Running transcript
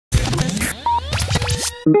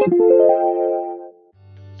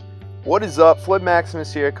What is up? Floyd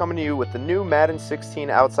Maximus here, coming to you with the new Madden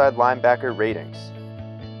 16 outside linebacker ratings.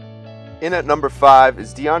 In at number 5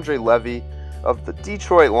 is Levy of the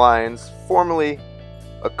Detroit Lions, formerly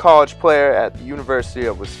a college player at the University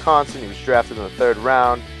of Wisconsin. He was drafted in the 3rd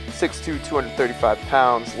round, 6'2", 235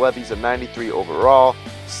 pounds. Levy's a 93 overall,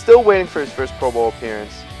 still waiting for his first Pro Bowl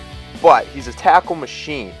appearance, but he's a tackle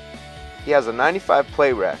machine. He has a 95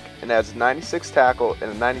 play rec and has 96 tackle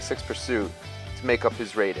and a 96 pursuit to make up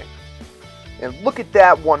his rating. And look at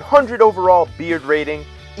that 100 overall beard rating.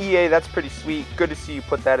 EA, that's pretty sweet. Good to see you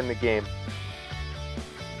put that in the game.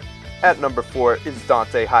 At number 4 is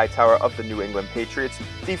Hightower of the New England Patriots.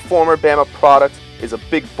 The former Bama product is a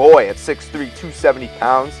big boy at 6'3", 270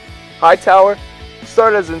 pounds. Hightower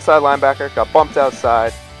started as inside linebacker, got bumped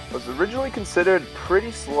outside, was originally considered a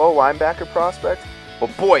pretty slow linebacker prospect,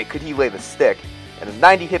 but boy could he lay the stick, and a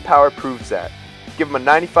 90 hit power proves that. Give him a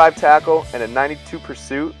 95 tackle and a 92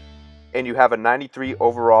 pursuit, and you have a 93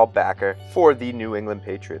 overall backer for the New England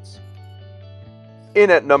Patriots. In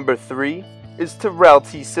at number 3 is Terrell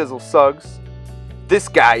T. Sizzle Suggs. This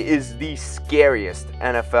guy is the scariest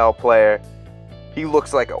NFL player. He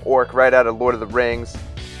looks like an orc right out of Lord of the Rings.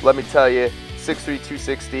 Let me tell you, 6'3",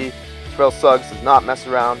 260, Terrell Suggs does not mess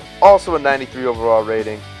around. Also a 93 overall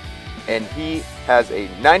rating, and he has a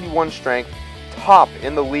 91 strength, top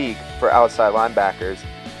in the league for outside linebackers,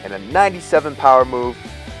 and a 97 power move,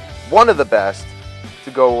 one of the best, to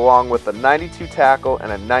go along with a 92 tackle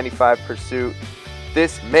and a 95 pursuit.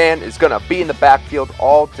 This man is going to be in the backfield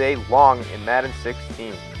all day long in Madden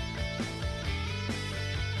 16.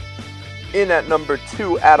 In at number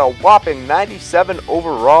 2 at a whopping 97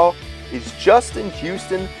 overall is Justin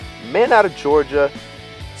Houston, man out of Georgia,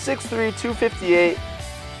 6'3", 258.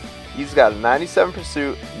 He's got a 97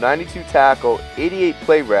 pursuit, 92 tackle, 88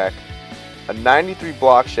 play rec, a 93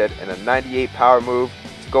 block shed, and a 98 power move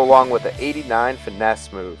to go along with an 89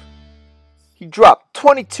 finesse move. He dropped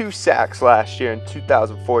 22 sacks last year in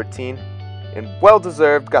 2014, and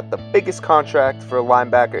well-deserved, got the biggest contract for a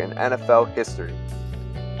linebacker in NFL history.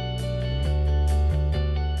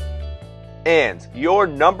 And your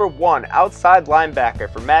number 1 outside linebacker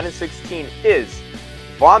for Madden 16 is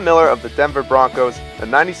Von Miller of the Denver Broncos, a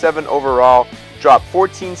 97 overall, dropped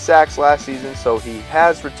 14 sacks last season, so he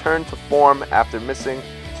has returned to form after missing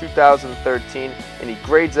 2013, and he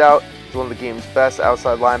grades out as one of the game's best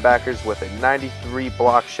outside linebackers with a 93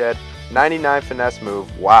 block shed, 99 finesse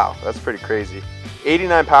move, wow, that's pretty crazy,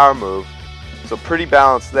 89 power move, so pretty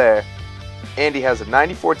balanced there, and he has a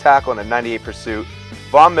 94 tackle and a 98 pursuit.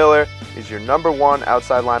 Von Miller is your number 1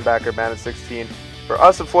 outside linebacker, Madden 16. For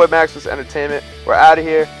us at Floyd Maximus Entertainment, we're out of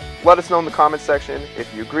here. Let us know in the comment section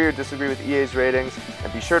if you agree or disagree with EA's ratings,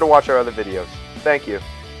 and be sure to watch our other videos. Thank you.